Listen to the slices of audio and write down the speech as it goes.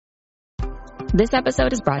This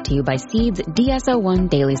episode is brought to you by Seed's DSO1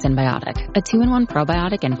 Daily Symbiotic, a 2-in-1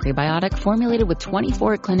 probiotic and prebiotic formulated with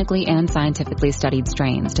 24 clinically and scientifically studied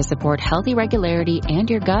strains to support healthy regularity and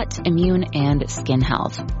your gut, immune, and skin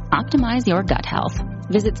health. Optimize your gut health.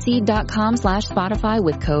 Visit seed.com/Spotify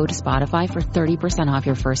with code Spotify for 30% off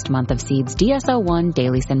your first month of Seed's DSO1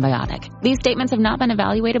 Daily Symbiotic. These statements have not been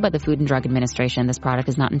evaluated by the Food and Drug Administration. This product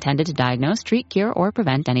is not intended to diagnose, treat, cure, or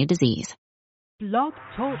prevent any disease. Blog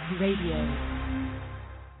Talk Radio.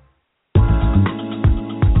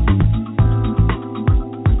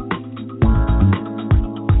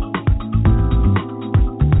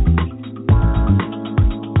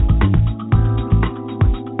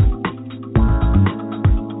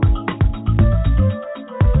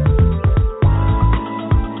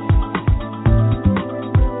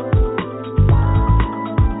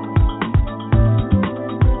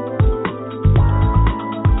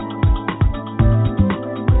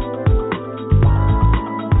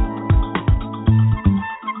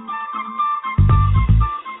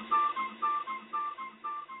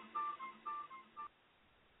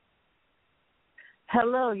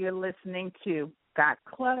 Hello, you're listening to Got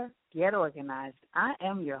Clutter, Get Organized. I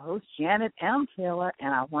am your host, Janet M. Taylor,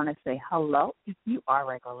 and I want to say hello if you are a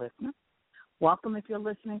regular listener. Welcome if you're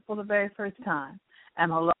listening for the very first time. And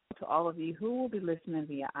hello to all of you who will be listening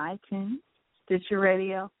via iTunes, Stitcher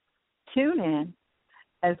Radio, TuneIn,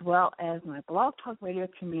 as well as my Blog Talk Radio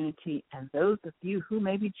community and those of you who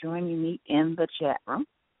may be joining me in the chat room.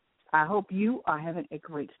 I hope you are having a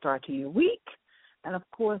great start to your week. And, of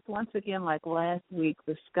course, once again, like last week,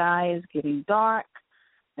 the sky is getting dark.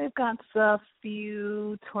 They've got a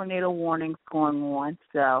few tornado warnings going on,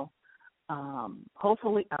 so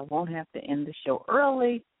hopefully I won't have to end the show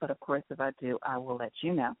early. But, of course, if I do, I will let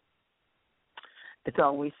you know. It's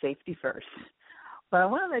always safety first. But I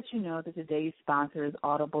want to let you know that today's sponsor is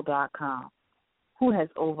Audible.com, who has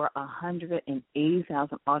over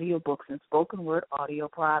 180,000 audiobooks and spoken word audio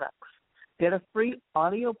products. Get a free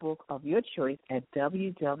audiobook of your choice at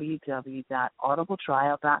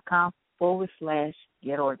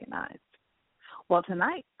www.audibletrial.com/getorganized. Well,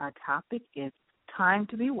 tonight our topic is time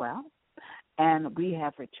to be well, and we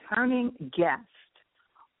have returning guest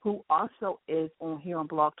who also is on here on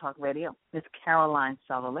Blog Talk Radio, Miss Caroline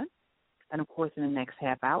Sutherland. And, of course, in the next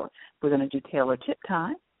half hour, we're going to do Taylor Tip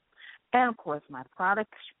Time. And, of course, my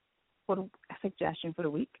product for the suggestion for the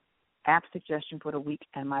week, app suggestion for the week,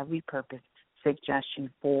 and my repurpose suggestion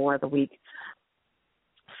for the week.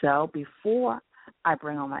 So before I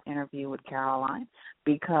bring on my interview with Caroline,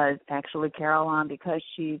 because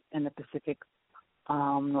she's in the Pacific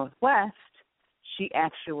Northwest, she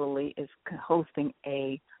actually is hosting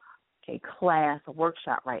a class, a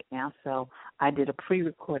workshop right now. So I did a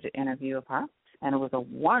pre-recorded interview of her, and it was a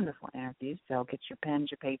wonderful interview. So get your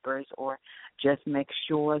pens, your papers, or just make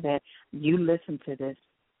sure that you listen to this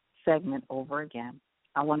segment over again.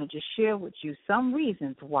 I want to just share with you some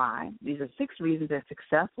reasons why. These are 6 reasons that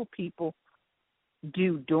successful people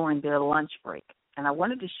do during their lunch break. And I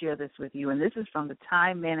wanted to share this with you, and this is from the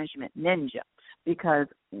Time Management Ninja,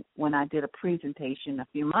 because when I did a presentation a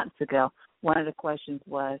few months ago, one of the questions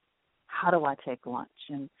was, how do I take lunch?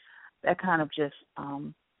 And that kind of just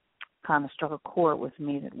struck a chord with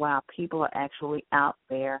me that, wow, people are actually out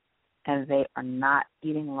there and they are not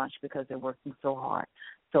eating lunch because they're working so hard.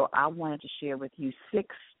 So I wanted to share with you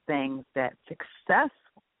 6 things that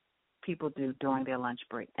successful people do during their lunch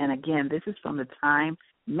break. And, again, this is from the Time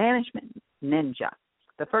Management Ninja.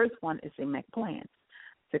 The first one is they make plans.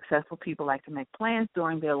 Successful people like to make plans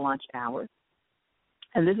during their lunch hours.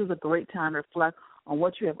 And this is a great time to reflect on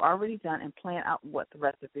what you have already done and plan out what the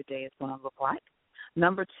rest of your day is going to look like.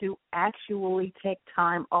 Number 2, actually take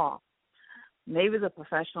time off. Maybe the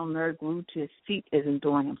professional nerd glued to his seat isn't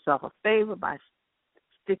doing himself a favor by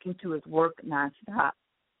sticking to his work nonstop.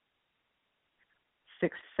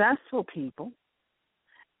 Successful people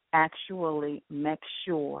actually make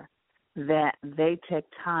sure that they take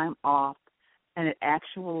time off, and it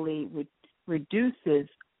actually reduces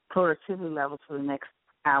productivity levels for the next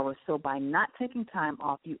hour. So by not taking time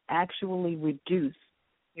off, you actually reduce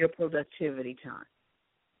your productivity time.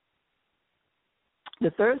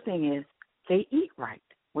 The third thing is they eat right,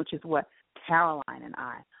 which is what Caroline and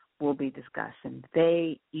I will be discussing.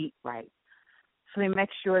 They eat right. So they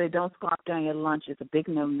make sure they don't scarf during your lunch. It's a big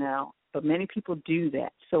no-no, but many people do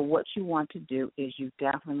that. So what you want to do is you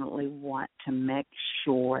definitely want to make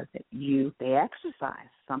sure that they exercise.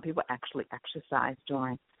 Some people actually exercise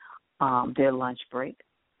during their lunch break.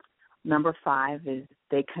 Number 5 is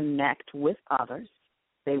they connect with others.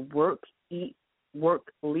 They work-leave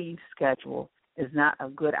schedule is not a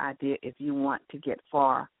good idea if you want to get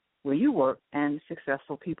far where you work, and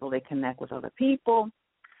successful people, they connect with other people.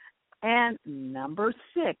 And number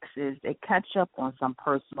 6 is they catch up on some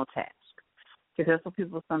personal tasks. Successful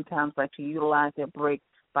people sometimes like to utilize their break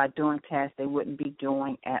by doing tasks they wouldn't be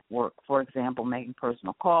doing at work. For example, making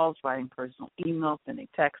personal calls, writing personal emails, sending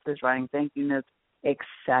texts, writing thank you notes,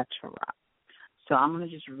 etc. So I'm going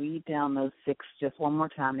to just read down those 6 just one more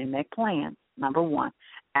time. They make plans. Number 1,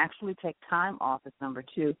 actually take time off is number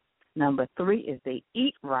 2. Number 3 is they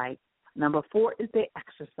eat right. Number 4 is they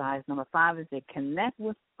exercise. Number 5 is they connect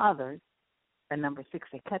with others. And number 6,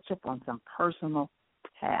 they catch up on some personal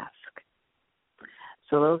task.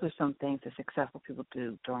 So those are some things that successful people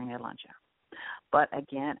do during their lunch hour. But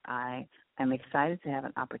again, I am excited to have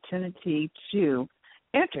an opportunity to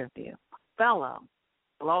interview fellow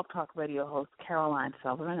Blog Talk Radio host Caroline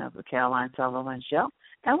Sullivan of the Caroline Sullivan Show.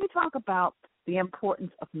 And we talk about the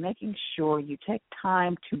importance of making sure you take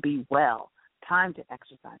time to be well, time to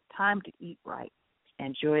exercise, time to eat right.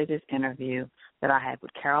 Enjoy this interview that I had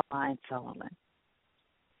with Caroline Sullivan.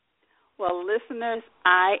 Well, listeners,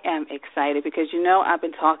 I am excited because, I've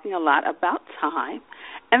been talking a lot about time.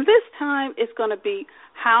 And this time is going to be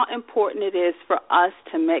how important it is for us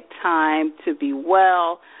to make time to be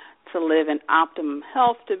well, to live in optimum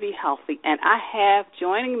health, to be healthy. And I have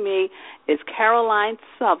joining me is Caroline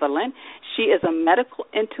Sullivan. She is a medical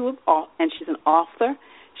intuitive, and she's an author.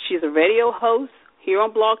 She's a radio host here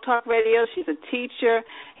on Blog Talk Radio. She's a teacher.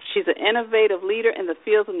 She's an innovative leader in the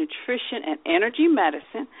fields of nutrition and energy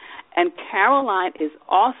medicine. And Caroline is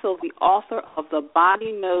also the author of the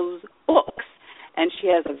Body Knows books. And she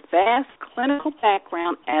has a vast clinical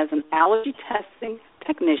background as an allergy testing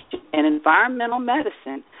technician in environmental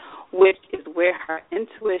medicine, which is where her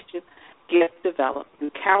intuitive gift developed.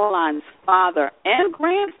 And Caroline's father and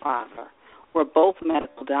grandfather were both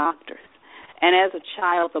medical doctors. And as a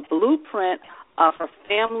child, the blueprint of her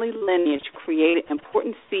family lineage created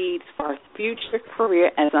important seeds for her future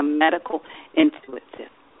career as a medical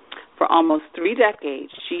intuitive. For almost 3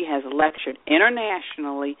 decades, she has lectured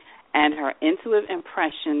internationally, and her intuitive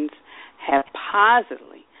impressions have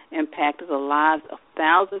positively impacted the lives of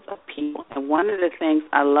thousands of people. And one of the things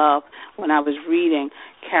I love when I was reading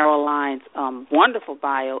Caroline's wonderful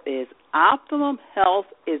bio is optimum health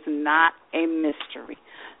is not a mystery.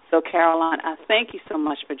 So, Caroline, I thank you so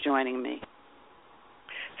much for joining me.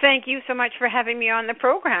 Thank you so much for having me on the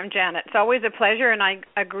program, Janet. It's always a pleasure, and I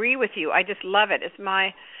agree with you. I just love it. It's my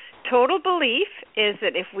total belief is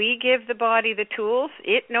that if we give the body the tools,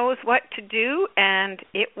 it knows what to do, and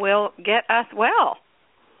it will get us well.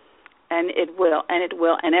 And it will.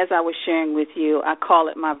 And as I was sharing with you, I call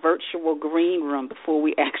it my virtual green room before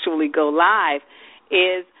we actually go live,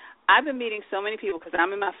 is I've been meeting so many people because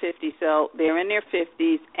I'm in my 50s, so they're in their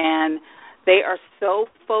 50s, and they are so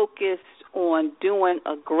focused on doing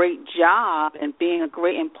a great job and being a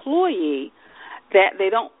great employee that they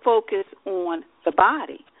don't focus on the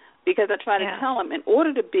body. Because I try to tell them, in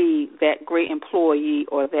order to be that great employee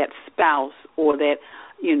or that spouse or that,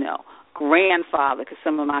 grandfather, because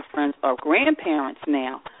some of my friends are grandparents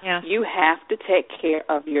now, you have to take care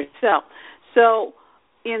of yourself. So,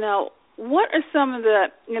 what are some of the,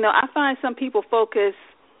 I find some people focus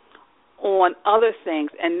on other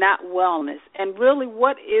things and not wellness. And really,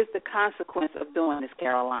 what is the consequence of doing this,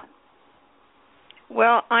 Caroline?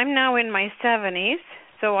 Well, I'm now in my 70s.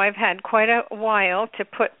 So I've had quite a while to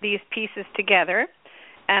put these pieces together,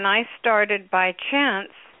 and I started by chance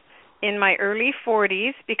in my early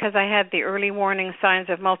 40s because I had the early warning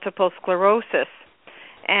signs of multiple sclerosis,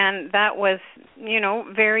 and that was,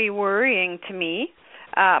 very worrying to me.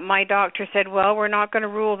 My doctor said, well, we're not going to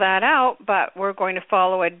rule that out, but we're going to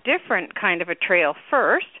follow a different kind of a trail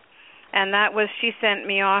first, and that was she sent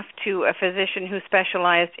me off to a physician who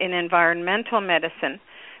specialized in environmental medicine,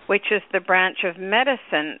 which is the branch of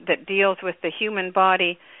medicine that deals with the human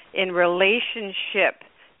body in relationship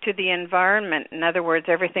to the environment. In other words,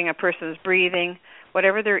 everything a person's breathing,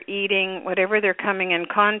 whatever they're eating, whatever they're coming in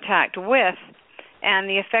contact with, and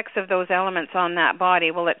the effects of those elements on that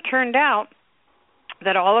body. Well, it turned out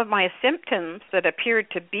that all of my symptoms that appeared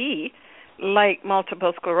to be like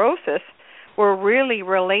multiple sclerosis were really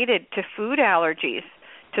related to food allergies,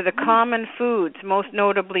 to the common foods, most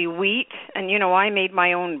notably wheat. And, I made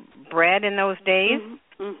my own bread in those days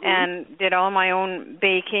and did all my own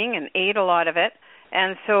baking and ate a lot of it.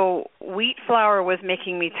 And so wheat flour was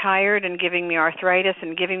making me tired and giving me arthritis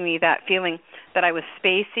and giving me that feeling that I was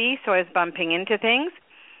spacey, so I was bumping into things.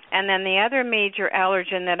 And then the other major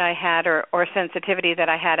allergen that I had or sensitivity that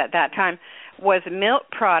I had at that time was milk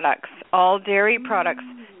products. All dairy products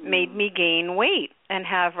made me gain weight and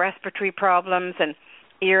have respiratory problems and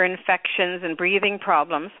ear infections and breathing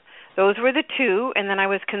problems. those were the two, and then I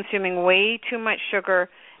was consuming way too much sugar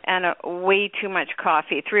and way too much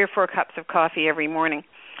coffee, 3 or 4 cups of coffee every morning.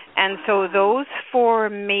 And so those 4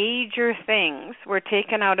 major things were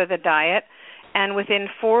taken out of the diet, and within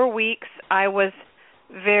 4 weeks I was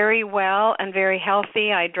very well and very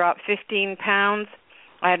healthy. I dropped 15 pounds.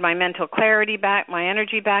 I had my mental clarity back, my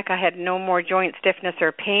energy back. I had no more joint stiffness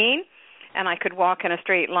or pain, and I could walk in a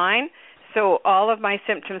straight line. So all of my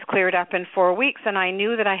symptoms cleared up in 4 weeks, and I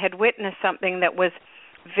knew that I had witnessed something that was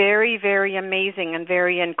very, very amazing and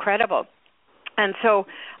very incredible. And so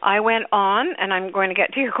I went on, and I'm going to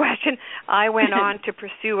get to your question, I went on to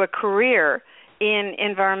pursue a career in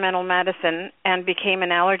environmental medicine and became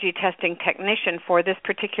an allergy testing technician for this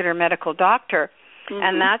particular medical doctor. Mm-hmm.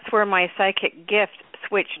 And that's where my psychic gift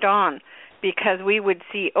switched on, because we would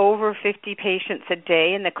see over 50 patients a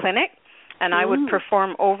day in the clinic, and I would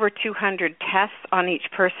perform over 200 tests on each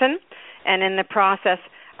person. And in the process,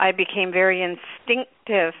 I became very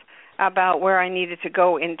instinctive about where I needed to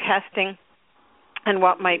go in testing and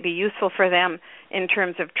what might be useful for them in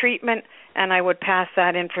terms of treatment, and I would pass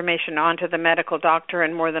that information on to the medical doctor,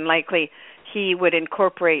 and more than likely he would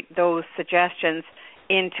incorporate those suggestions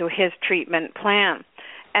into his treatment plan.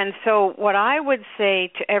 And so what I would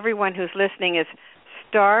say to everyone who's listening is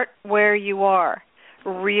start where you are.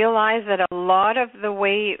 Realize that a lot of the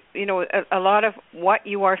way, a lot of what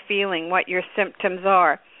you are feeling, what your symptoms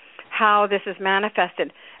are, how this is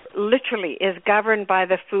manifested, literally is governed by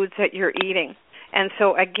the foods that you're eating. And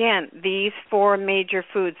so, again, these 4 major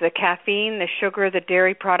foods, the caffeine, the sugar, the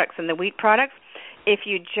dairy products, and the wheat products, if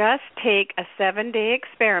you just take a 7-day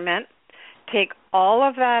experiment, take all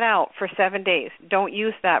of that out for 7 days. Don't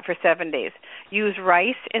use that for 7 days. Use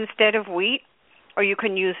rice instead of wheat, or you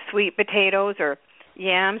can use sweet potatoes or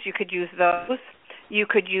yams. You could use those. You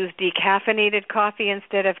could use decaffeinated coffee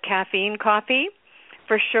instead of caffeine coffee.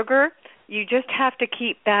 For sugar, you just have to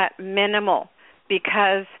keep that minimal,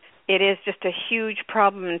 because it is just a huge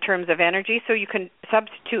problem in terms of energy. So you can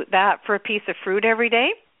substitute that for a piece of fruit every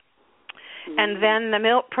day. Mm-hmm. And then the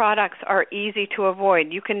milk products are easy to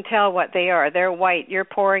avoid. You can tell what they are. They're white. You're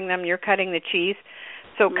pouring them. You're cutting the cheese.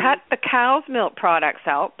 So cut the cow's milk products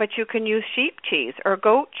out, but you can use sheep cheese or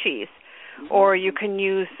goat cheese, or you can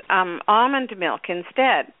use almond milk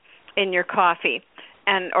instead in your coffee,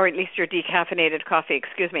 or at least your decaffeinated coffee,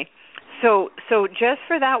 excuse me. So just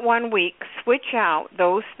for that 1 week, switch out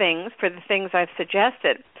those things for the things I've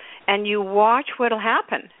suggested, and you watch what will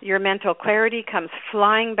happen. Your mental clarity comes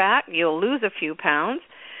flying back. You'll lose a few pounds,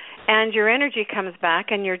 and your energy comes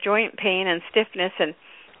back, and your joint pain and stiffness and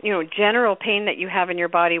general pain that you have in your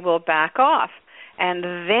body will back off. And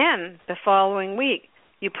then the following week,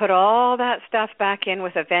 you put all that stuff back in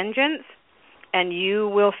with a vengeance, and you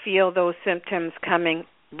will feel those symptoms coming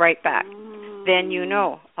right back. Then you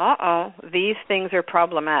know, these things are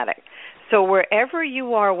problematic. So wherever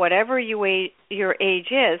you are, whatever your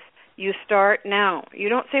age is, you start now. You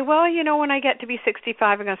don't say, well, when I get to be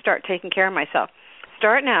 65, I'm going to start taking care of myself.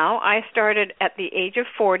 Start now. I started at the age of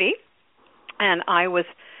 40, and I was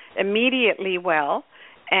immediately well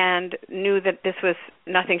and knew that this was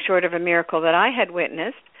nothing short of a miracle that I had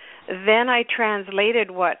witnessed. Then I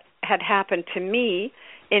translated what had happened to me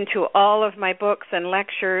into all of my books and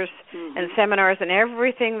lectures and seminars, and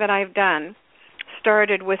everything that I've done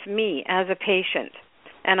started with me as a patient.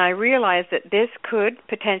 And I realized that this could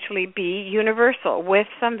potentially be universal with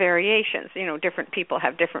some variations. Different people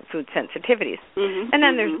have different food sensitivities. And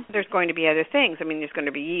then there's going to be other things. There's going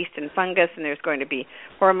to be yeast and fungus, and there's going to be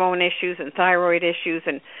hormone issues and thyroid issues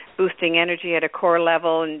and boosting energy at a core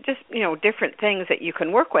level, and just, different things that you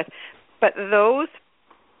can work with. But those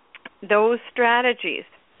strategies,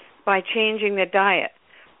 by changing the diet,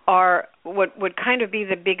 are what would kind of be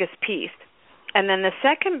the biggest piece. And then the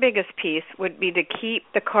second biggest piece would be to keep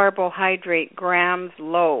the carbohydrate grams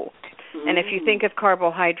low. And if you think of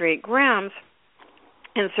carbohydrate grams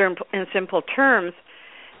in simple terms,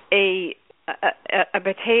 a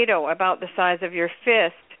potato about the size of your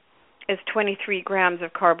fist is 23 grams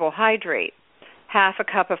of carbohydrate. Half a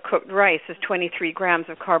cup of cooked rice is 23 grams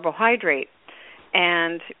of carbohydrate.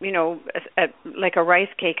 And, like a rice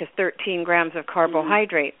cake is 13 grams of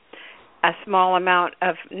carbohydrate. A small amount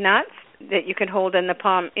of nuts that you can hold in the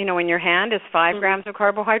palm, in your hand, is 5 grams of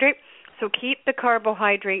carbohydrate. So keep the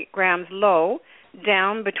carbohydrate grams low,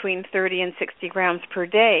 down between 30 and 60 grams per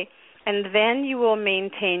day, and then you will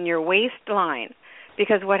maintain your waistline.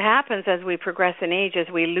 Because what happens as we progress in age is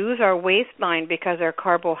we lose our waistline because our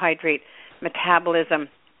carbohydrate metabolism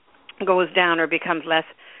goes down or becomes less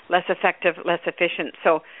effective, less efficient.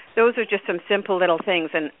 So those are just some simple little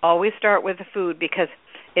things, and always start with the food because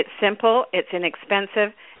it's simple, it's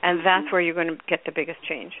inexpensive, And that's where you're going to get the biggest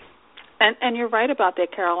change. And you're right about that,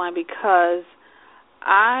 Caroline, because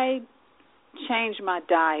I changed my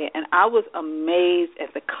diet, and I was amazed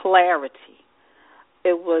at the clarity.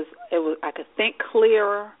 It was. I could think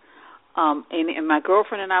clearer. And my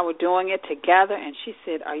girlfriend and I were doing it together, and she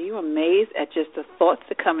said, "Are you amazed at just the thoughts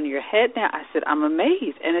that come into your head now?" I said, "I'm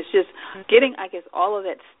amazed." And it's just getting, I guess, all of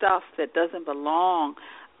that stuff that doesn't belong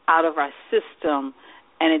out of our system,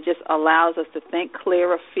 and it just allows us to think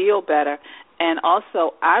clearer, feel better. And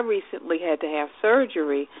also, I recently had to have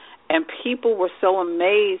surgery, and people were so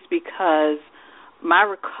amazed because my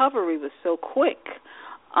recovery was so quick.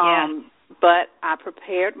 But I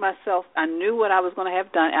prepared myself. I knew what I was going to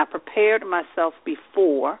have done. I prepared myself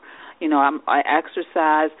before. I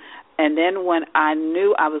exercised, and then when I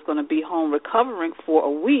knew I was going to be home recovering for a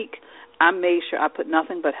week, I made sure I put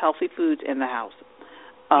nothing but healthy foods in the house.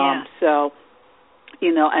 So,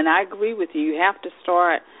 and I agree with you. You have to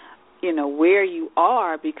start, where you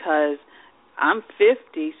are, because I'm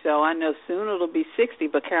 50, so I know soon it'll be 60.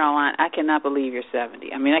 But Caroline, I cannot believe you're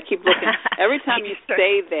 70. I mean, I keep looking every time you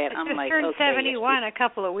say that. I'm like, okay. I turned 71 a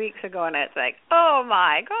couple of weeks ago, and it's like, oh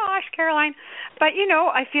my gosh, Caroline. But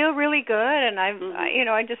I feel really good, and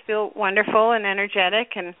I just feel wonderful and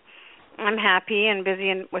energetic, and I'm happy and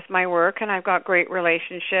busy with my work, and I've got great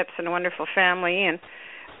relationships and a wonderful family, and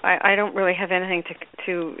I don't really have anything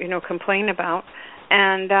to complain about.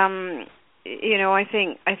 And I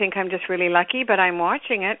think I'm just really lucky, but I'm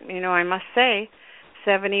watching it. I must say,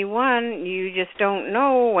 71, you just don't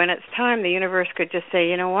know when it's time. The universe could just say,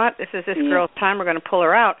 you know what, this is this girl's time, we're going to pull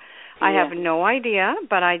her out. I have no idea,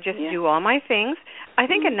 but I just do all my things. I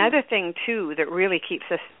think another thing, too, that really keeps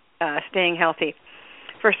us staying healthy,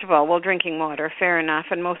 first of all, drinking water, fair enough,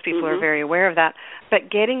 and most people are very aware of that, but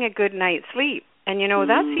getting a good night's sleep. And,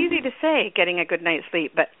 that's easy to say, getting a good night's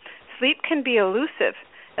sleep, but sleep can be elusive,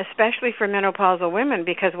 especially for menopausal women,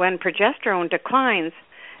 because when progesterone declines,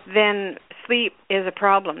 then sleep is a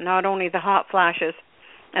problem, not only the hot flashes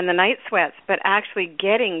and the night sweats, but actually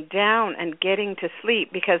getting down and getting to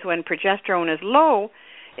sleep, because when progesterone is low,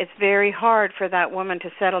 it's very hard for that woman to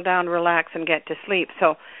settle down, relax, and get to sleep.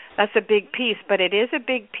 So that's a big piece, but it is a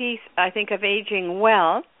big piece, I think, of aging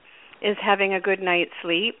well, is having a good night's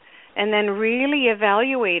sleep, and then really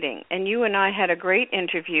evaluating. And you and I had a great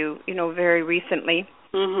interview, very recently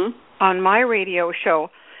on my radio show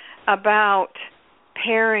about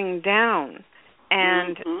paring down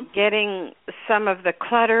and getting some of the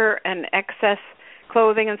clutter and excess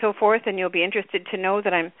clothing and so forth. And you'll be interested to know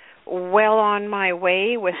that I'm well on my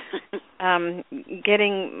way with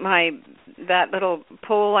getting that little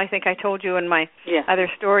pole I think I told you in my other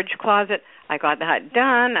storage closet. I got that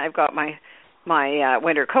done. I've got my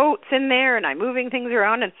winter coats in there, and I'm moving things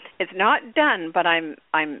around, and it's not done, but I'm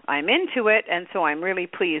into it, and so I'm really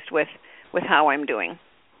pleased with how I'm doing.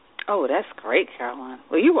 Oh, that's great, Caroline.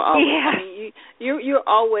 Well, you were always. I mean, you're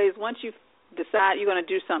always, once you decide you're going to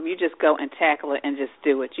do something, you just go and tackle it and just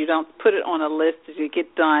do it. You don't put it on a list as you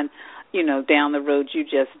get done, down the road. You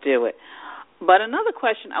just do it. But another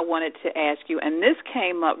question I wanted to ask you, and this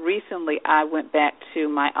came up recently. I went back to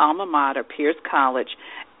my alma mater, Pierce College,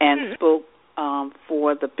 and spoke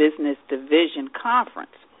for the Business Division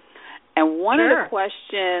Conference. And one of the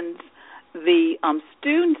questions the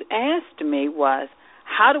students asked me was,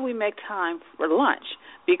 how do we make time for lunch?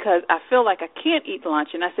 Because I feel like I can't eat lunch.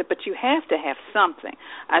 And I said, but you have to have something.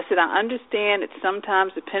 I said, I understand that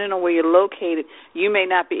sometimes, depending on where you're located, you may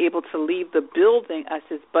not be able to leave the building. I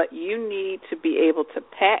said, but you need to be able to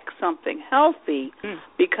pack something healthy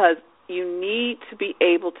because you need to be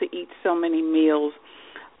able to eat so many meals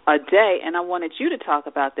a day. And I wanted you to talk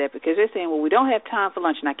about that, because they're saying, well, we don't have time for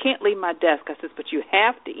lunch and I can't leave my desk. I said, but you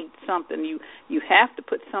have to eat something. You have to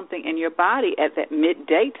put something in your body at that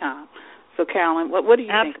midday time. So, Carolyn, what do you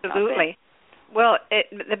think about that? Absolutely. Well,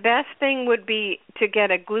 the best thing would be to get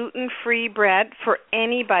a gluten-free bread for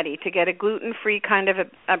anybody, to get a gluten-free kind of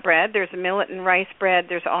a bread. There's a millet and rice bread.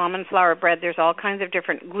 There's almond flour bread. There's all kinds of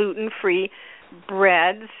different gluten-free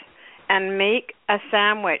breads. And make a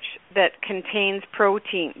sandwich that contains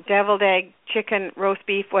protein, deviled egg, chicken, roast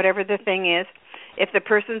beef, whatever the thing is. If the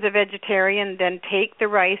person's a vegetarian, then take the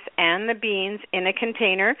rice and the beans in a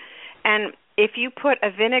container. And if you put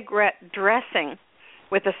a vinaigrette dressing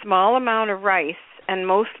with a small amount of rice and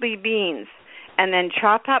mostly beans, and then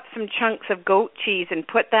chop up some chunks of goat cheese and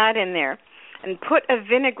put that in there, and put a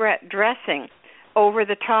vinaigrette dressing over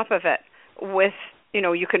the top of it with,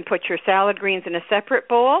 you can put your salad greens in a separate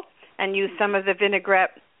bowl and use some of the vinaigrette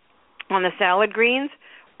on the salad greens,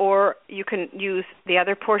 or you can use the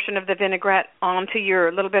other portion of the vinaigrette onto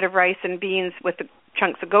your little bit of rice and beans with the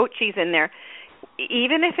chunks of goat cheese in there.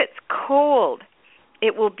 even if it's cold,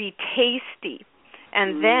 it will be tasty.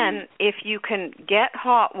 And then if you can get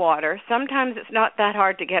hot water, sometimes it's not that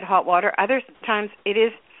hard to get hot water. Other times it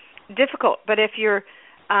is difficult. But if you're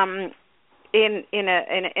in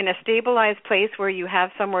a stabilized place where you have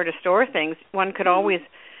somewhere to store things, one could always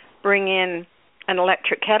bring in an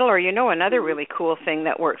electric kettle. Or, another really cool thing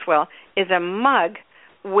that works well is a mug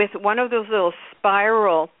with one of those little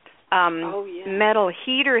spiral metal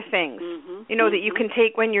heater things, that you can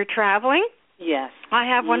take when you're traveling. Yes. I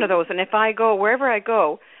have one of those, and if I go, wherever I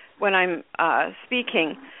go, when I'm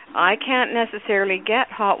speaking, I can't necessarily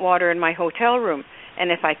get hot water in my hotel room.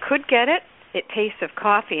 And if I could get it, it tastes of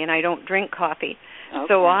coffee, and I don't drink coffee. Okay.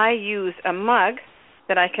 So I use a mug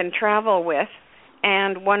that I can travel with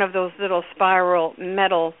and one of those little spiral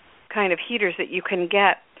metal kind of heaters that you can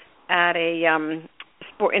get at a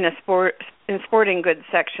sporting goods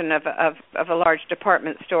section of a large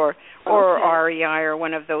department store or REI or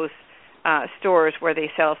one of those stores where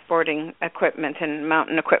they sell sporting equipment and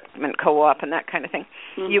mountain equipment co-op and that kind of thing.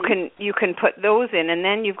 You can put those in, and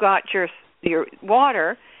then you've got your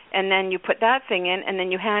water, and then you put that thing in, and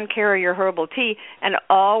then you hand carry your herbal tea, and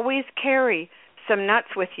always carry some nuts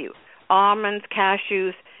with you, almonds,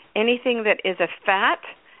 cashews, anything that is a fat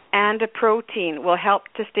and a protein will help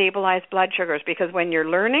to stabilize blood sugars, because when you're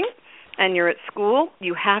learning and you're at school,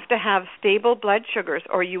 you have to have stable blood sugars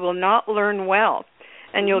or you will not learn well.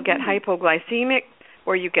 And you'll get hypoglycemic,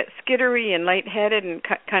 or you get skittery and lightheaded and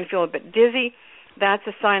kind of feel a bit dizzy. That's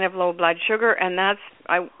a sign of low blood sugar, and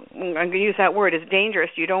I'm going to use that word, is dangerous.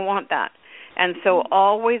 You don't want that. And so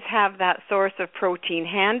always have that source of protein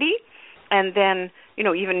handy, and then,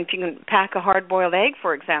 even if you can pack a hard-boiled egg,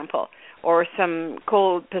 for example, or some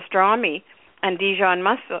cold pastrami and Dijon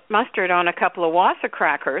mustard on a couple of Wassa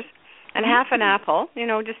crackers and half an apple, you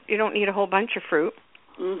don't need a whole bunch of fruit.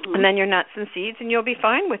 And then your nuts and seeds, and you'll be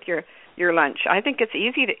fine with your lunch. I think it's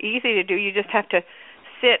easy to do. You just have to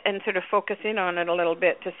sit and sort of focus in on it a little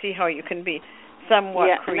bit to see how you can be somewhat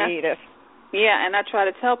creative. And I try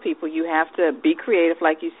to tell people you have to be creative,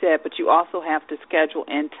 like you said, but you also have to schedule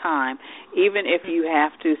in time. Even if you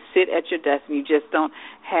have to sit at your desk and you just don't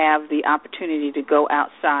have the opportunity to go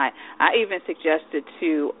outside. I even suggested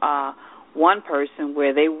to one person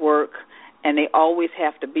where they work and they always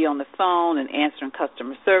have to be on the phone and answering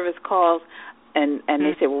customer service calls. And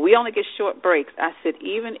they said, well, we only get short breaks. I said,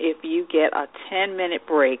 even if you get a 10-minute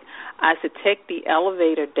break, I said, take the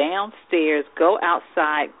elevator downstairs, go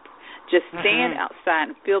outside, just stand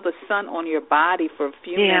outside and feel the sun on your body for a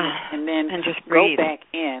few minutes and then just go back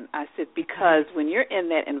in. I said, because when you're in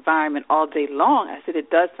that environment all day long, I said, it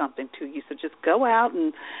does something to you. So just go out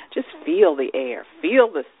and just feel the air,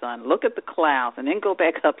 feel the sun, look at the clouds, and then go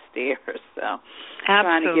back upstairs. So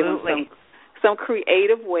trying to give them some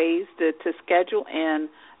creative ways to schedule in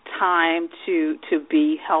time to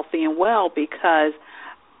be healthy and well, because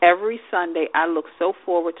every Sunday I look so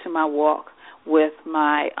forward to my walk with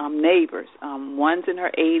my neighbors. One's in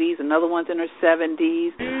her 80s, another one's in her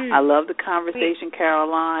 70s. I love the conversation,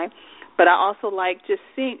 Caroline. But I also like just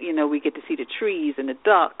seeing, we get to see the trees and the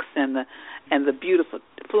ducks and the beautiful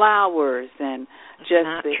flowers and just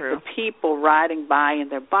the people riding by in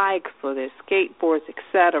their bikes or their skateboards,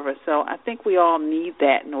 etc. So I think we all need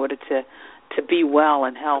that in order to be well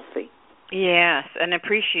and healthy. Yes, an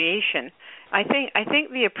appreciation. I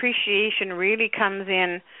think the appreciation really comes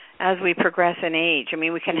in as we progress in age. I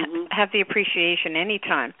mean, we can have the appreciation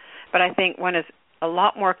anytime, but I think one is a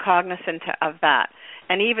lot more cognizant of that.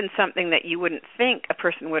 And even something that you wouldn't think a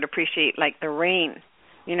person would appreciate, like the rain,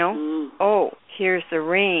 Oh, here's the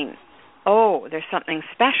rain. Oh, there's something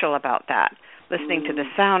special about that. Listening to the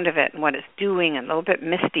sound of it and what it's doing, and a little bit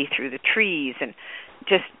misty through the trees, and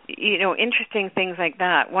just, interesting things like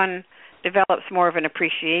that. One develops more of an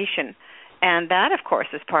appreciation. And that, of course,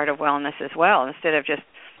 is part of wellness as well, instead of just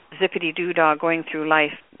zippity-doo-dah going through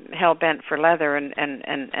life hell-bent for leather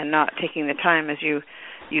and not taking the time, as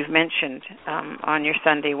you've mentioned, on your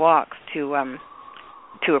Sunday walks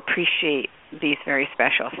to appreciate these very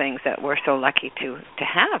special things that we're so lucky to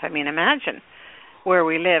have. I mean, imagine where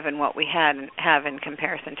we live and what we have in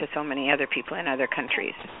comparison to so many other people in other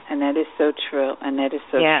countries. And that is so true,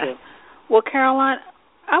 true. Well, Caroline,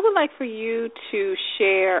 I would like for you to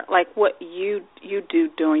share, like, what you do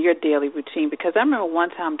during your daily routine, because I remember one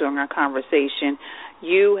time during our conversation,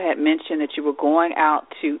 you had mentioned that you were going out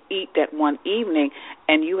to eat that one evening,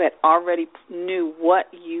 and you had already knew what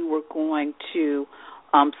you were going to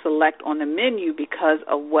select on the menu because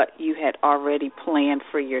of what you had already planned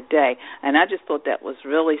for your day. And I just thought that was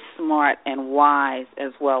really smart and wise,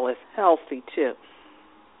 as well as healthy, too.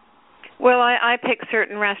 Well, I pick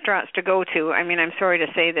certain restaurants to go to. I mean, I'm sorry to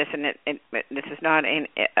say this, and this is not a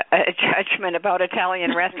judgment about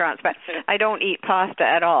Italian restaurants, but I don't eat pasta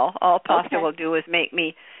at all. All pasta will do is make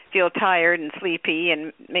me feel tired and sleepy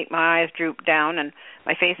and make my eyes droop down and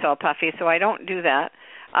my face all puffy, so I don't do that.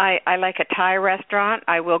 I like a Thai restaurant.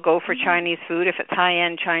 I will go for Chinese food if it's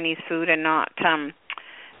high-end Chinese food and not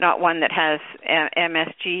one that has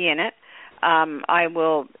MSG in it. I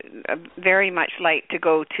will very much like to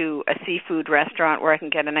go to a seafood restaurant where I can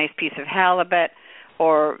get a nice piece of halibut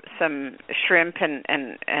or some shrimp and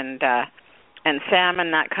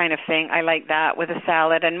salmon, that kind of thing. I like that with a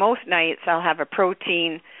salad. And most nights I'll have a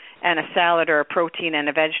protein and a salad or a protein and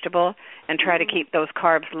a vegetable and try to keep those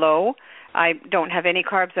carbs low. I don't have any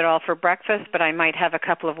carbs at all for breakfast, but I might have a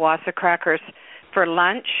couple of Wassa crackers for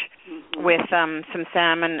lunch with some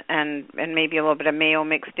salmon and maybe a little bit of mayo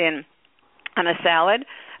mixed in on a salad.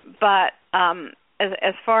 But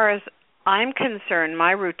as far as I'm concerned,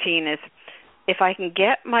 my routine is if I can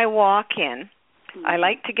get my walk in, I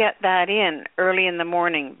like to get that in early in the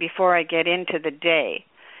morning before I get into the day.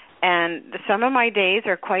 And some of my days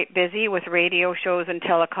are quite busy with radio shows and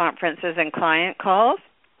teleconferences and client calls,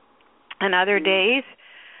 and other days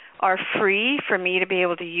are free for me to be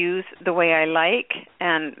able to use the way I like,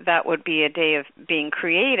 and that would be a day of being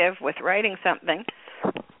creative with writing something.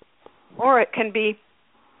 Or it can be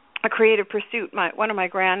a creative pursuit. One of my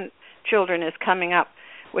grandchildren is coming up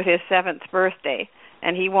with his 7th birthday,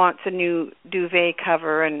 and he wants a new duvet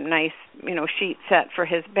cover and nice, sheet set for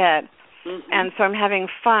his bed. And so I'm having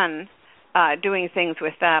fun doing things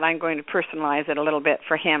with that. I'm going to personalize it a little bit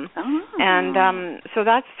for him. And so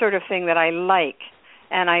that's the sort of thing that I like.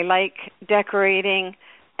 And I like decorating,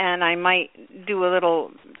 and I might do a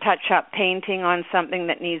little touch-up painting on something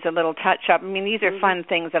that needs a little touch-up. I mean, these are fun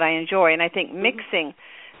things that I enjoy. And I think mixing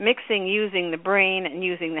using the brain and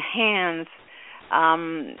using the hands,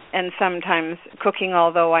 and sometimes cooking,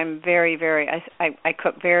 although I'm very, very, I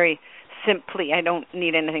cook very simply. I don't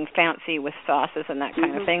need anything fancy with sauces and that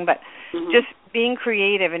kind of thing, but just being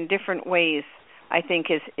creative in different ways, I think,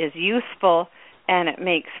 is useful, and it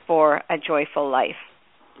makes for a joyful life.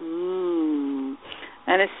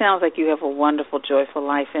 And it sounds like you have a wonderful, joyful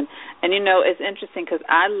life. And it's interesting because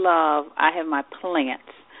I have my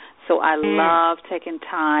plants, so I love taking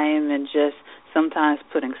time and just sometimes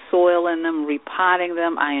putting soil in them, repotting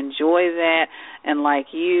them. I enjoy that. And like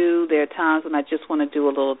you, there are times when I just want to do a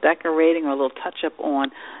little decorating or a little touch-up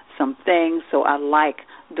on some things, so I like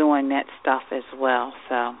doing that stuff as well.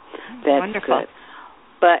 So that's wonderful. Good.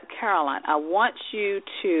 But, Caroline, I want you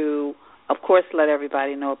to, of course, let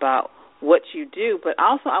everybody know about what you do, but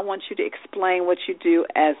also I want you to explain what you do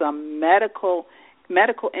as a medical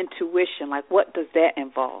intuition. Like, what does that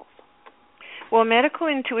involve? Well, medical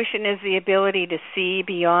intuition is the ability to see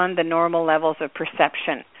beyond the normal levels of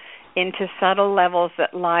perception into subtle levels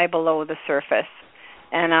that lie below the surface.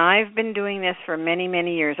 And I've been doing this for many,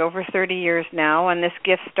 many years, over 30 years now, and this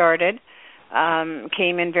gift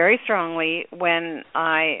came in very strongly when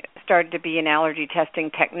I started to be an allergy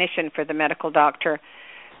testing technician for the medical doctor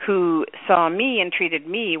who saw me and treated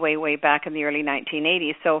me way back in the early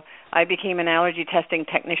 1980s. So I became an allergy testing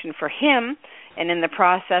technician for him, and in the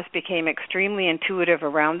process became extremely intuitive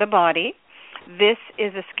around the body. This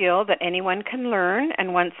is a skill that anyone can learn,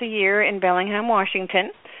 and once a year in Bellingham, Washington,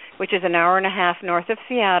 which is an hour and a half north of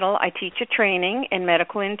Seattle, I teach a training in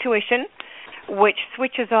medical intuition, which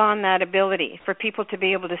switches on that ability for people to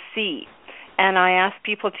be able to see. And I ask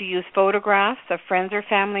people to use photographs of friends or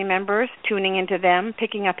family members, tuning into them,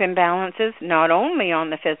 picking up imbalances, not only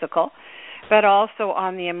on the physical, but also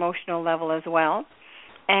on the emotional level as well.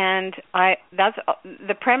 And that's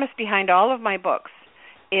the premise behind all of my books,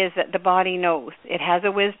 is that the body knows. It has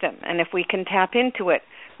a wisdom, and if we can tap into it,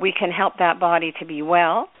 we can help that body to be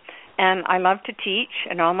well. And I love to teach,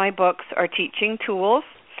 and all my books are teaching tools,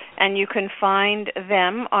 and you can find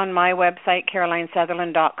them on my website,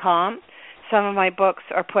 CarolineSutherland.com. Some of my books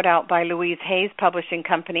are put out by Louise Hayes Publishing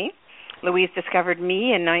Company. Louise discovered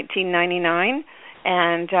me in 1999,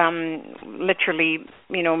 and literally,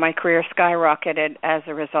 my career skyrocketed as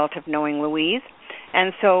a result of knowing Louise.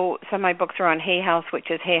 And so some of my books are on Hay House,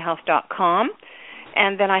 which is hayhouse.com.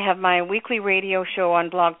 And then I have my weekly radio show on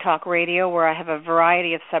Blog Talk Radio, where I have a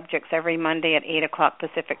variety of subjects every Monday at 8 o'clock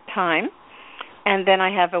Pacific time. And then I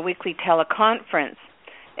have a weekly teleconference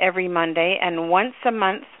every Monday. And once a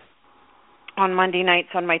month on Monday nights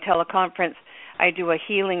on my teleconference, I do a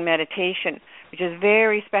healing meditation, which is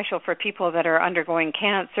very special for people that are undergoing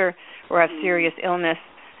cancer or have serious illness.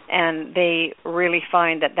 And they really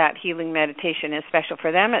find that healing meditation is special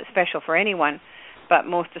for them. It's special for anyone, but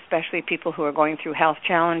most especially people who are going through health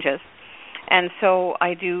challenges. And so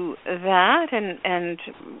I do that and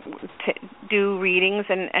do readings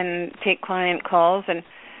and take client calls and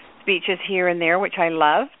speeches here and there, which I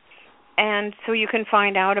love. And so you can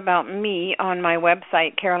find out about me on my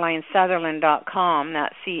website, CarolineSutherland.com.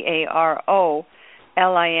 That's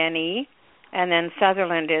CaroLine, and then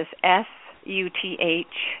Sutherland is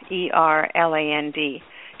SUTHERLAND,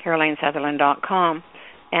 CarolineSutherland.com.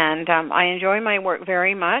 And I enjoy my work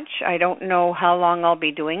very much. I don't know how long I'll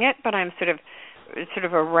be doing it, but I'm sort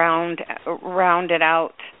of a rounded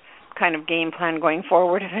out kind of game plan going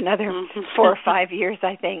forward of another 4 or 5 years,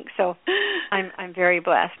 I think. So I'm very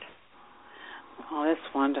blessed. Oh,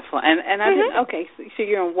 that's wonderful. And I didn't, okay, so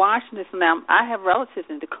you're in Washington. So now I have relatives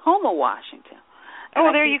in Tacoma, Washington. Oh,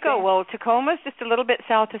 well, there you go. Well, Tacoma's just a little bit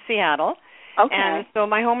south of Seattle. Okay. And so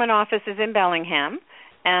my home and office is in Bellingham,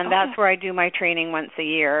 and that's where I do my training once a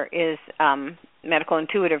year, is medical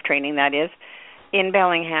intuitive training, that is, in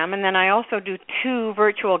Bellingham. And then I also do 2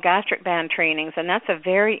 virtual gastric band trainings, and that's a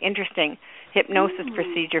very interesting hypnosis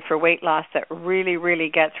procedure for weight loss that really, really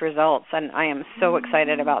gets results, and I am so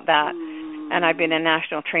excited about that. And I've been a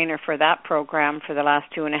national trainer for that program for the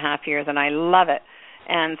last 2.5 years, and I love it.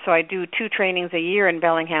 And so I do 2 trainings a year in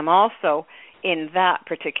Bellingham also in that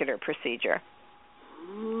particular procedure.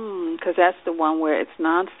 Because that's the one where it's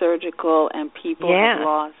non-surgical and people have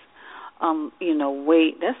lost,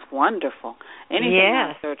 weight. That's wonderful. Anything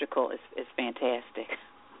non-surgical is fantastic.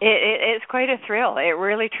 It's quite a thrill. It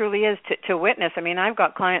really, truly is to witness. I mean, I've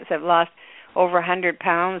got clients that have lost over 100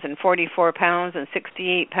 pounds and 44 pounds and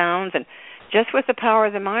 68 pounds, and just with the power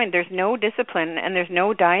of the mind, there's no discipline and there's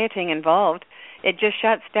no dieting involved. It just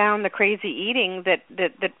shuts down the crazy eating that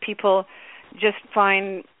people just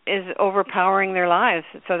find is overpowering their lives.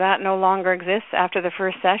 So that no longer exists after the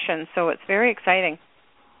first session. So it's very exciting.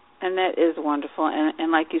 And that is wonderful.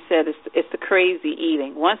 And like you said, it's the crazy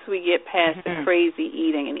eating. Once we get past the crazy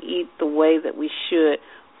eating and eat the way that we should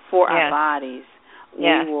for our bodies,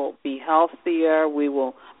 we will be healthier, we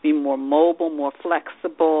will be more mobile, more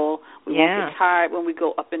flexible, we won't get tired when we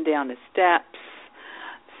go up and down the steps.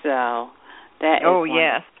 So that is wonderful.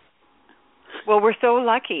 Yes. Well, we're so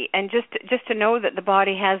lucky, and just to know that the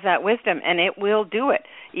body has that wisdom, and it will do it,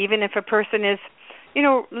 even if a person is,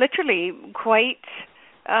 literally quite,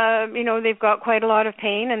 they've got quite a lot of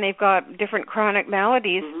pain and they've got different chronic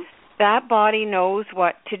maladies, that body knows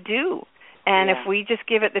what to do. And if we just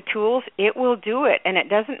give it the tools, it will do it. And it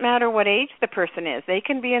doesn't matter what age the person is. They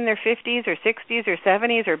can be in their 50s or 60s or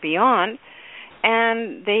 70s or beyond,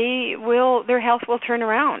 and their health will turn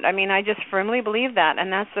around. I mean, I just firmly believe that,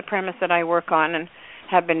 and that's the premise that I work on and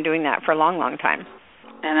have been doing that for a long, long time.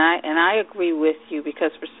 And I agree with you,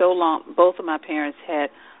 because for so long, both of my parents had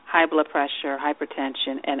high blood pressure,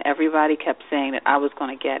 hypertension, and everybody kept saying that I was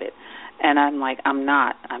going to get it. And I'm like, I'm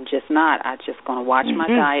not. I'm just not. I'm just going to watch my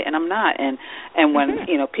diet, and I'm not. And when,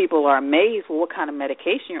 people are amazed, well, what kind of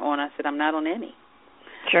medication you're on? I said, I'm not on any.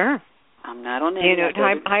 Sure. I'm not on any.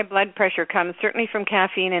 High blood pressure comes certainly from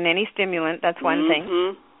caffeine and any stimulant. That's one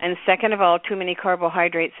thing. And second of all, too many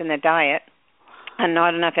carbohydrates in the diet and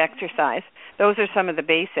not enough exercise. Those are some of the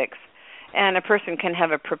basics. And a person can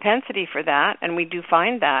have a propensity for that, and we do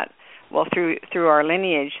find that. Well, through our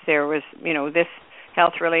lineage, there was, this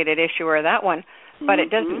health-related issue or that one, but it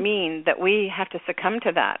doesn't mean that we have to succumb to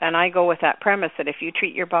that. And I go with that premise that if you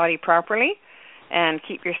treat your body properly and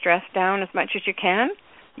keep your stress down as much as you can,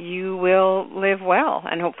 you will live well.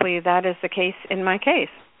 And hopefully that is the case in my case.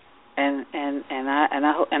 And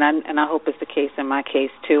I hope it's the case in my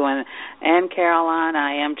case too. And Caroline,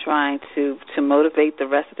 I am trying to motivate the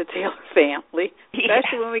rest of the Taylor family,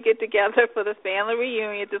 especially when we get together for the family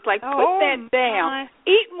reunion. Just like put that down,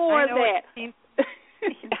 eat more of that.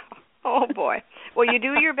 Oh boy. Well, you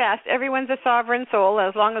do your best. Everyone's a sovereign soul.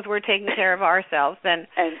 As long as we're taking care of ourselves, then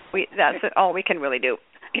that's all we can really do.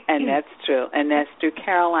 And that's true.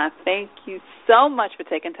 Caroline, thank you so much for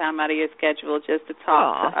taking time out of your schedule just to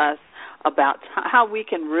talk to us about how we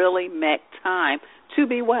can really make time to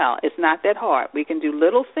be well. It's not that hard. We can do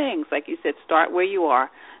little things, like you said, start where you are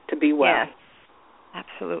to be well. Yes,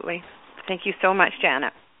 absolutely. Thank you so much,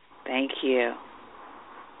 Janet. Thank you.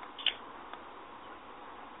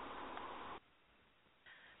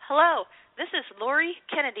 Hello, this is Lori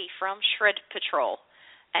Kennedy from Shred Patrol,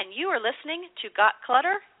 and you are listening to Got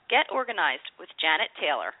Clutter? Get Organized with Janet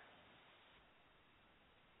Taylor.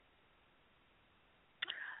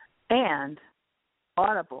 And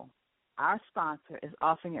Audible, our sponsor, is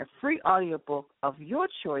offering a free audiobook of your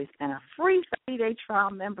choice and a free 30-day trial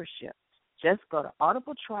membership. Just go to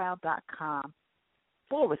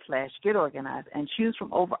audibletrial.com/getorganized and choose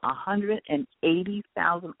from over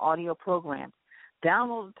 180,000 audio programs.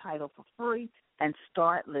 Download the title for free and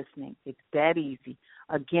start listening. It's that easy.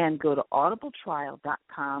 Again, go to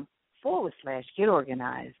audibletrial.com/get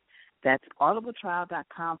organized. That's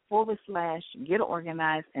audibletrial.com/get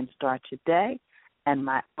organized and start today. And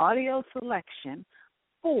my audio selection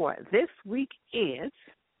for this week is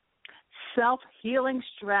Self-Healing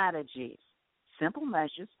Strategies, Simple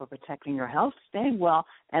Measures for Protecting Your Health, Staying Well,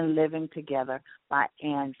 and Living Together by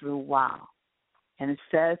Andrew Weil. And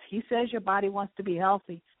he says your body wants to be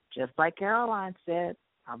healthy, just like Caroline said,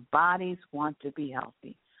 our bodies want to be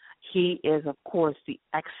healthy. He is, of course, the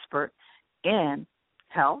expert in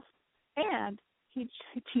health, and he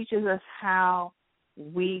teaches us how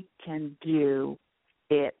we can do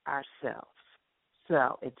it ourselves.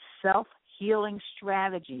 So it's Self-Healing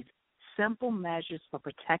Strategies, Simple Measures for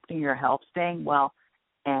Protecting Your Health, Staying Well,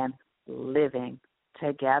 and Living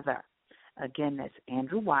Together. Again, that's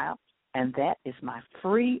Andrew Weil, and that is my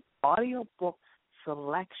free audiobook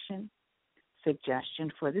selection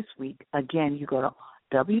suggestion for this week. Again, you go to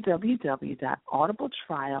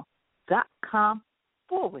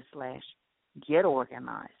www.audibletrial.com/get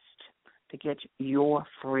organized to get your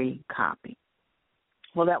free copy.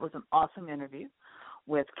 Well, that was an awesome interview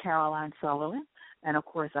with Caroline Sullivan. And, of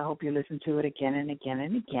course, I hope you listen to it again and again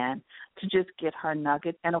and again to just get her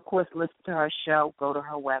nugget. And, of course, listen to her show. Go to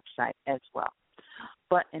her website as well.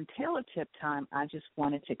 But in Taylor Tip Time, I just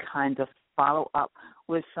wanted to kind of follow up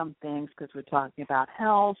with some things because we're talking about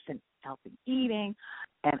health and healthy eating.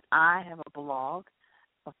 And I have a blog.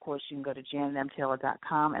 Of course, you can go to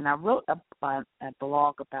janetmtaylor.com. And I wrote a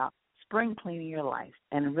blog about spring cleaning your life.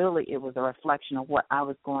 And really it was a reflection of what I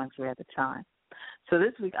was going through at the time. So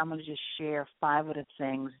this week I'm going to just share 5 of the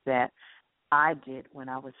things that I did when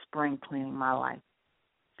I was spring cleaning my life.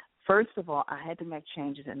 First of all, I had to make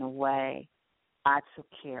changes in the way I took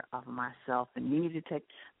care of myself. And you need to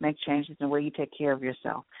make changes in the way you take care of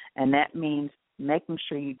yourself. And that means making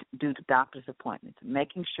sure you do the doctor's appointments,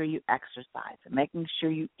 making sure you exercise, making sure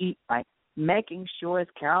you eat right, making sure, as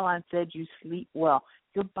Caroline said, you sleep well.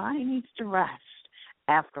 Your body needs to rest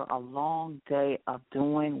after a long day of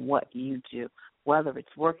doing what you do, whether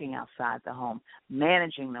it's working outside the home,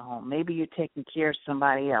 managing the home. Maybe you're taking care of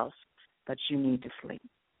somebody else, but you need to sleep.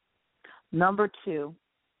 Number 2,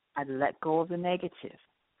 I let go of the negative.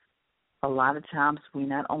 A lot of times we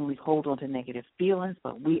not only hold on to negative feelings,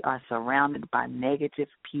 but we are surrounded by negative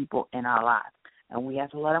people in our lives, and we have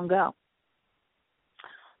to let them go.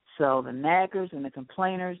 So the naggers and the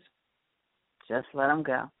complainers, just let them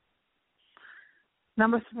go.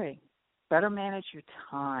 Number 3, better manage your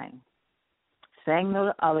time. Saying no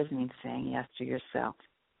to others means saying yes to yourself.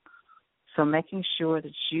 So making sure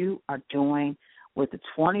that you are doing with the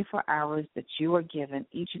 24 hours that you are given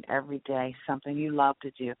each and every day something you love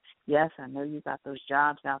to do. Yes, I know you've got those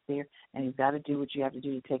jobs out there, and you've got to do what you have to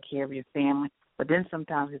do to take care of your family, but then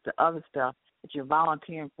sometimes it's the other stuff that you're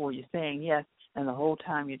volunteering for, you're saying yes, and the whole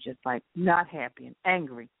time you're just like not happy and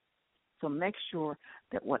angry. So make sure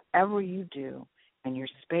that whatever you do in your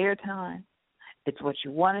spare time, it's what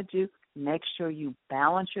you want to do. Make sure you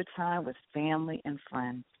balance your time with family and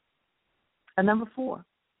friends. And number 4, of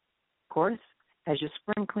course, as you're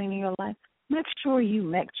spring cleaning your life, make sure you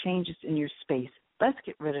make changes in your space. Let's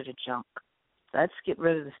get rid of the junk. Let's get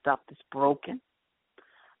rid of the stuff that's broken,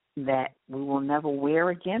 that we will never wear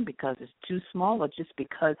again because it's too small or just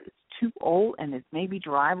because it's too old and it's maybe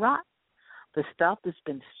dry rot. The stuff that's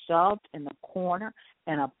been shoved in the corner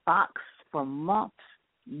in a box for months,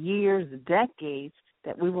 years, decades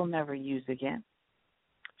that we will never use again.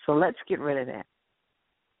 So let's get rid of that.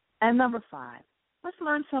 And number 5, let's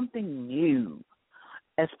learn something new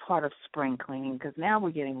as part of spring cleaning, because now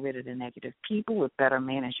we're getting rid of the negative people. We're better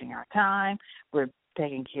managing our time. We're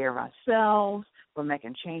taking care of ourselves. We're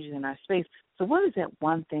making changes in our space. So what is that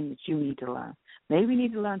one thing that you need to learn? Maybe you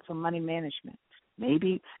need to learn some money management.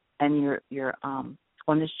 Maybe, and you're on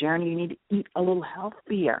this journey, you need to eat a little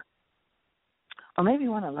healthier. Or maybe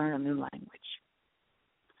you want to learn a new language.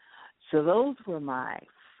 So those were my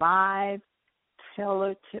 5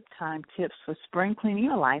 Taylor Tip Time tips for spring cleaning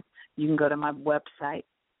your life. You can go to my website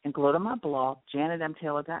and go to my blog,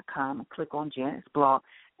 janetmtaylor.com, and click on Janet's blog,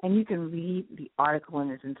 and you can read the article in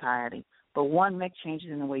its entirety. But 1, make changes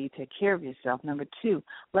in the way you take care of yourself. Number 2,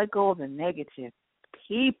 let go of the negative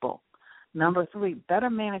people. Number 3, better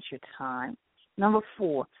manage your time. Number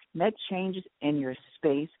 4, make changes in your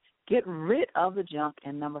space. Get rid of the junk.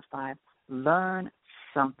 And number 5, learn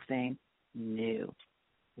something new.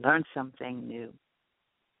 Learn something new.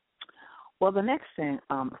 Well, the next thing,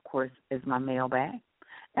 of course, is my mailbag.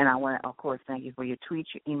 And I want to, of course, thank you for your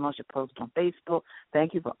tweets, your emails, your posts on Facebook.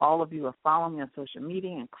 Thank you for all of you who are following me on social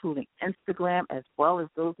media, including Instagram, as well as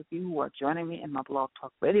those of you who are joining me in my Blog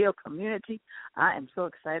Talk Radio community. I am so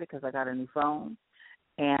excited because I got a new phone.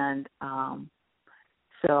 And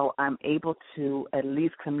so I'm able to at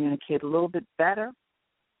least communicate a little bit better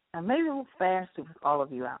and maybe a little faster with all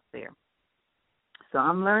of you out there. So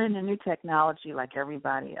I'm learning the new technology like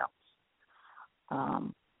everybody else.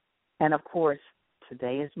 And, of course,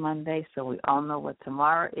 today is Monday, so we all know what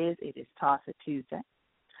tomorrow is. It is Toss It Tuesday.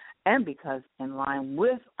 And because in line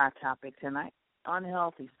with our topic tonight,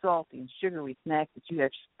 unhealthy, salty, and sugary snacks that you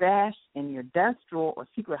have stashed in your desk drawer or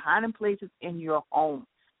secret hiding places in your home,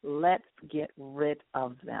 let's get rid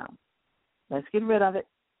of them. Let's get rid of it.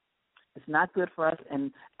 It's not good for us,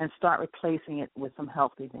 and start replacing it with some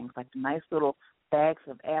healthy things like the nice little bags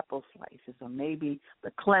of apple slices, or maybe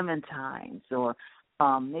the clementines, or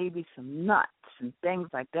maybe some nuts and things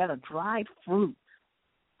like that, or dried fruit.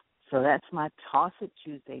 So that's my Toss It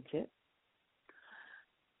Tuesday tip.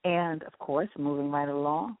 And, of course, moving right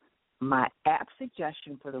along, my app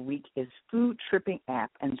suggestion for the week is Food Tripping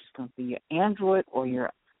app, and it's going to be your Android or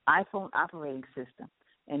your iPhone operating system.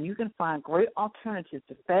 And you can find great alternatives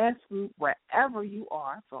to fast food wherever you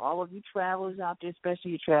are. For all of you travelers out there,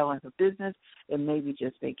 especially you're traveling for business, it may be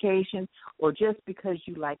just vacation, or just because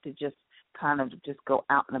you like to just kind of just go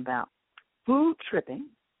out and about. Food Tripping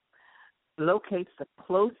locates the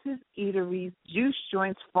closest eateries, juice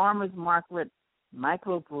joints, farmers market,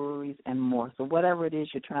 microbreweries, and more. So whatever it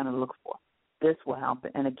is you're trying to look for, this will help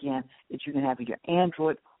it. And again, that you can have your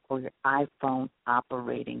Android or your iPhone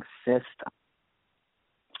operating system.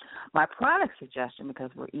 My product suggestion,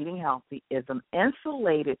 because we're eating healthy, is an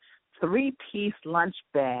insulated 3-piece lunch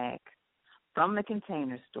bag from the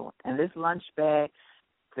Container Store. And this lunch bag,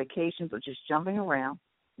 vacations are just running around,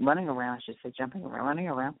 running around. Because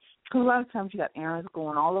a lot of times you got errands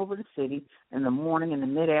going all over the city in the morning, in the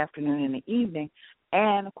mid-afternoon, in the evening.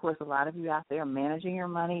 And, of course, a lot of you out there are managing your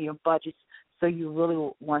money, your budgets, so you really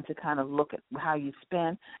want to kind of look at how you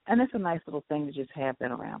spend. And it's a nice little thing to just have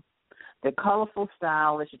that around. The colorful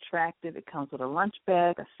style is attractive. It comes with a lunch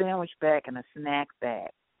bag, a sandwich bag, and a snack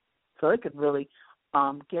bag. So it could really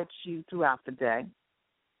get you throughout the day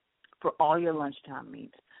for all your lunchtime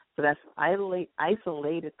needs. So that's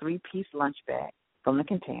isolated 3-piece lunch bag from the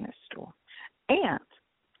Container Store. And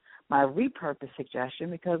my repurpose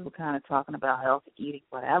suggestion, because we're kind of talking about healthy eating,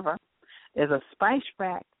 whatever, is a spice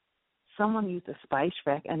rack. Someone used a spice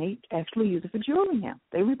rack, and they actually use it for jewelry now.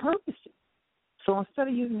 They repurposed it. So instead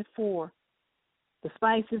of using it for the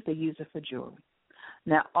spices, they use it for jewelry.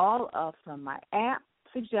 Now, from my app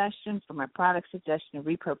suggestion, from my product suggestion, and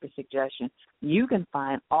repurpose suggestion, you can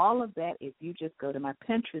find all of that if you just go to my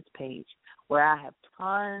Pinterest page, where I have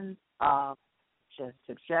tons of just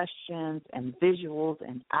suggestions and visuals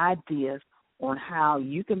and ideas on how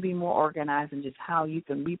you can be more organized and just how you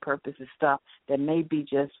can repurpose the stuff that may be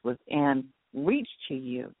just within reach to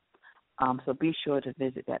you. So be sure to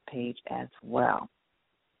visit that page as well.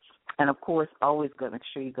 And, of course, always make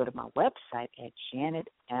sure you go to my website at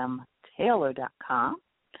janetmtaylor.com.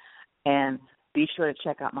 And be sure to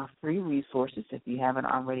check out my free resources if you haven't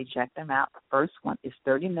already checked them out. The first one is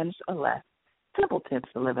 30 minutes or less, simple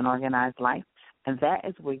tips to live an organized life. And that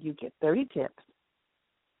is where you get 30 tips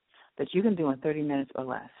that you can do in 30 minutes or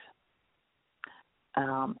less.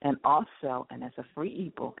 And that's a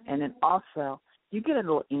free ebook. And then also, you get a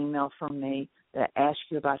little email from me that asks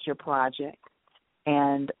you about your project,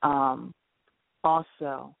 and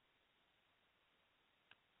also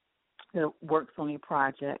that works on your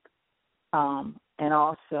project, and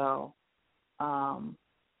also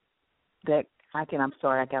that I'm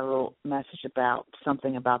sorry, I got a little message about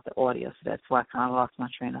something about the audio, so that's why I kind of lost my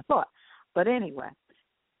train of thought. But anyway,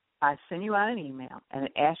 I send you out an email, and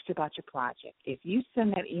it asks you about your project. If you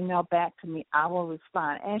send that email back to me, I will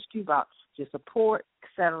respond, ask you about your support, et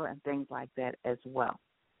cetera, and things like that as well.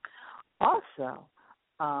 Also,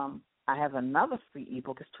 I have another free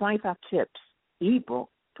ebook. It's 25 tips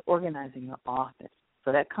ebook to organizing your office.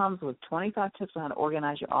 So that comes with 25 tips on how to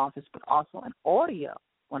organize your office, but also an audio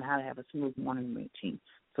on how to have a smooth morning routine.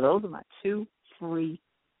 So those are my 2 free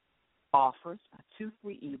offers, my 2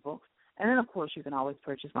 free ebooks. And then, of course, you can always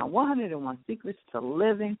purchase my 101 Secrets to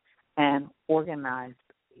Living an Organized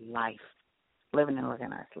Life. Living an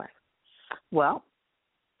Organized Life. Well,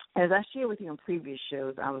 as I shared with you in previous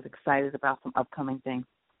shows, I was excited about some upcoming things.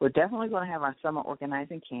 We're definitely going to have our summer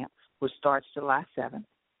organizing camp, which starts July 7th.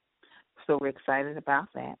 So we're excited about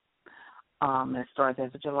that. It starts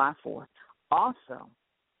as of July 4th. Also,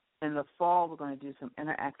 in the fall, we're going to do some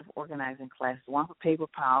interactive organizing classes, one for paper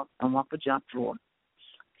piles and one for junk drawer.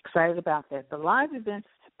 excited about that. The live events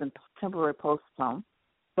have been temporarily postponed,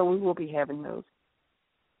 so we will be having those.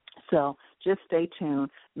 So just stay tuned.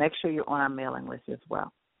 Make sure you're on our mailing list as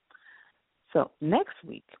well. So next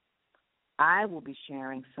week, I will be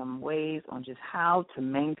sharing some ways on just how to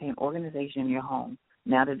maintain organization in your home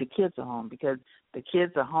now that the kids are home, because the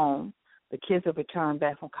kids are home. The kids have returned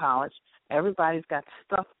back from college. Everybody's got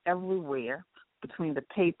stuff everywhere between the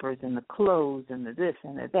papers and the clothes and the this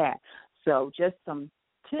and the that. So just some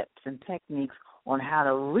tips and techniques on how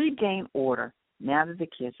to regain order now that the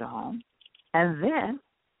kids are home. And then,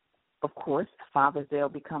 of course, Father's Day will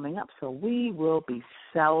be coming up, so we will be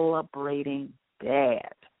celebrating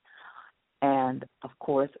Dad. And, of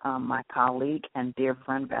course, my colleague and dear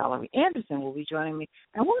friend Valerie Anderson will be joining me,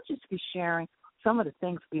 and we'll just be sharing some of the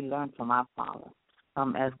things we learned from our father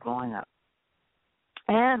as growing up.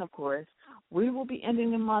 And, of course, we will be ending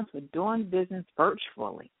the month with doing business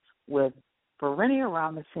virtually with Berenia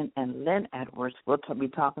Robinson and Lynn Edwards. We'll be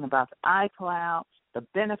talking about the iCloud, the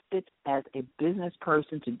benefits as a business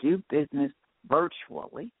person to do business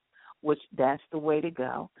virtually, which that's the way to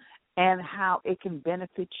go, and how it can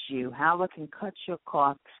benefit you, how it can cut your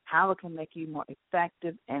costs, how it can make you more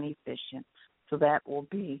effective and efficient. So that we'll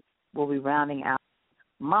be rounding out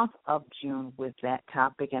the month of June with that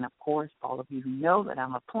topic. And, of course, all of you who know that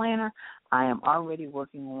I'm a planner, I am already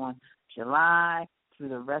working on July through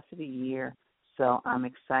the rest of the year. So I'm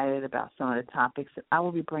excited about some of the topics that I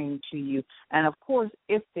will be bringing to you. And, of course,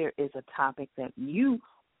 if there is a topic that you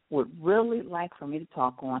would really like for me to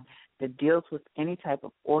talk on that deals with any type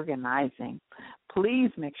of organizing, please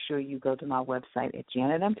make sure you go to my website at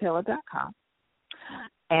janetmtaylor.com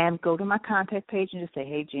and go to my contact page and just say,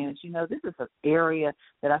 hey, Janet, this is an area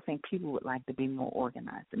that I think people would like to be more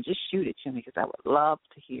organized. And just shoot it to me because I would love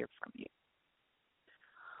to hear from you.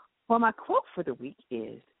 Well, my quote for the week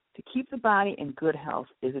is, to keep the body in good health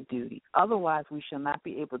is a duty. Otherwise, we shall not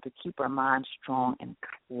be able to keep our minds strong and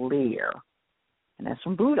clear. And that's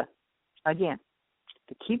from Buddha. Again,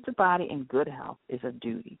 to keep the body in good health is a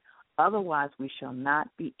duty. Otherwise, we shall not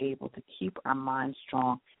be able to keep our minds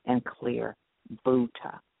strong and clear.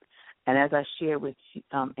 Buddha. And as I shared with you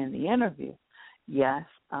in the interview, yes,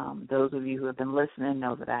 those of you who have been listening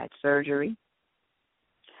know that I had surgery.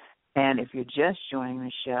 And if you're just joining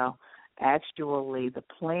the show, actually the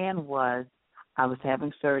plan was I was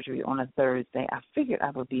having surgery on a Thursday. I figured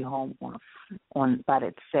I would be home by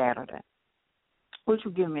that Saturday, which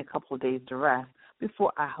would give me a couple of days to rest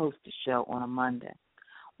before I host the show on a Monday.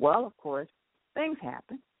 Well, of course, things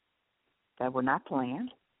happened that were not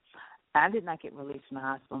planned. I did not get released from the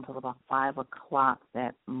hospital until about 5 o'clock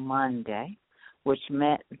that Monday, which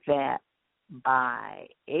meant that by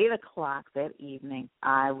 8 o'clock that evening,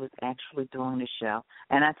 I was actually doing the show.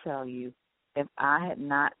 And I tell you, if I had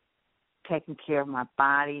not taken care of my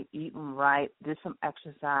body, eaten right, did some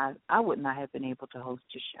exercise, I would not have been able to host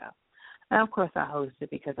the show. And, of course, I hosted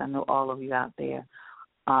because I know all of you out there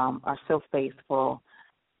are so faithful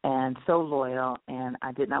and so loyal, and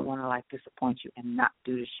I did not want to, disappoint you and not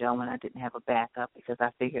do the show when I didn't have a backup because I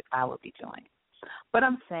figured I would be doing it. But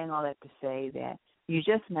I'm saying all that to say that you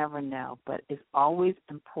just never know, but it's always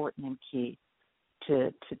important and key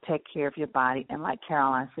to take care of your body. And like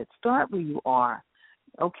Caroline said, start where you are.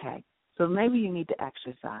 Okay, so maybe you need to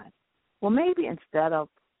exercise. Well, maybe instead of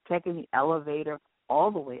taking the elevator all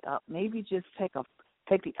the way up, maybe just take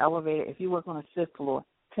the elevator. If you work on a 5th floor,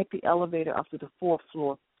 take the elevator up to the 4th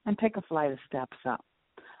floor and take a flight of steps up.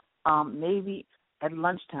 Maybe at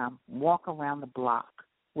lunchtime, walk around the block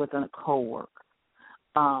with a coworker.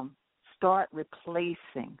 Start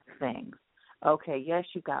replacing things. Okay, yes,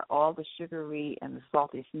 you got all the sugary and the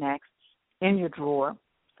salty snacks in your drawer,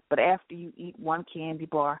 but after you eat one candy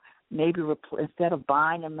bar, maybe instead of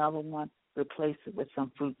buying another one, replace it with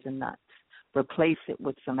some fruits and nuts. Replace it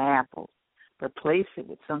with some apples. Replace it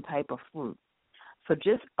with some type of fruit. So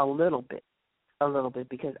just a little bit,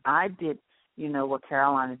 because I did, what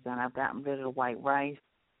Caroline has done. I've gotten rid of the white rice,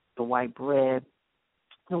 the white bread,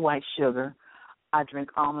 the white sugar. I drink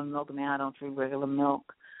almond milk now. I don't drink regular milk.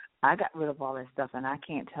 I got rid of all that stuff, and I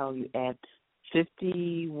can't tell you at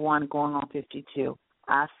 51 going on 52,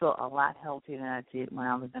 I feel a lot healthier than I did when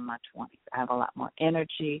I was in my 20s. I have a lot more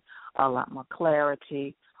energy, a lot more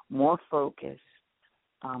clarity, more focus.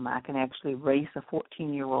 I can actually race a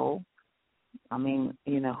 14-year-old. I mean,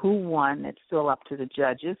 who won? It's still up to the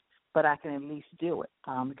judges, but I can at least do it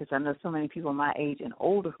because I know so many people my age and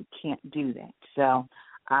older who can't do that. So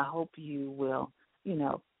I hope you will,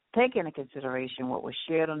 take into consideration what was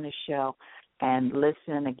shared on this show and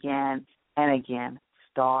listen again and again.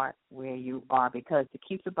 Start where you are, because to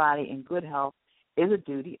keep the body in good health is a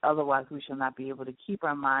duty. Otherwise, we shall not be able to keep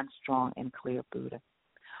our minds strong and clear, Buddha.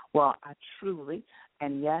 Well, I truly,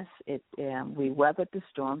 and yes, we weathered the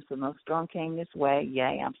storm, so no storm came this way.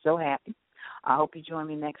 Yay, I'm so happy. I hope you join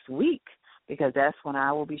me next week, because that's when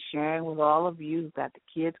I will be sharing with all of you. We've got the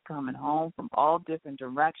kids coming home from all different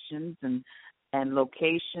directions and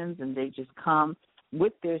locations, and they just come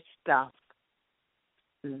with their stuff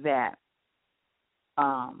that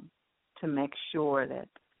to make sure that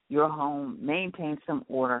your home maintains some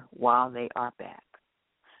order while they are back.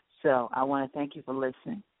 So I want to thank you for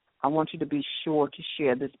listening. I want you to be sure to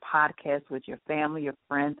share this podcast with your family, your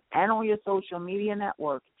friends, and on your social media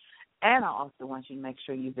network. And I also want you to make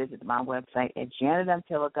sure you visit my website at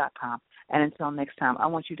janetmtaylor.com. And until next time, I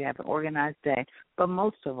want you to have an organized day. But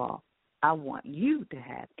most of all, I want you to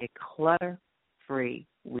have a clutter-free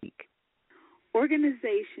week.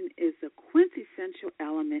 Organization is a quintessential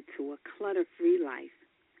element to a clutter-free life.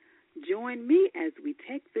 Join me as we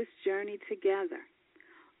take this journey together.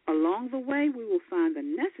 Along the way, we will find the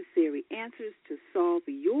necessary answers to solve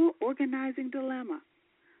your organizing dilemma.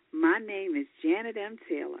 My name is Janet M.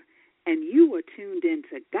 Taylor, and you are tuned in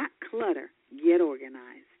to Got Clutter, Get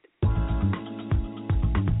Organized.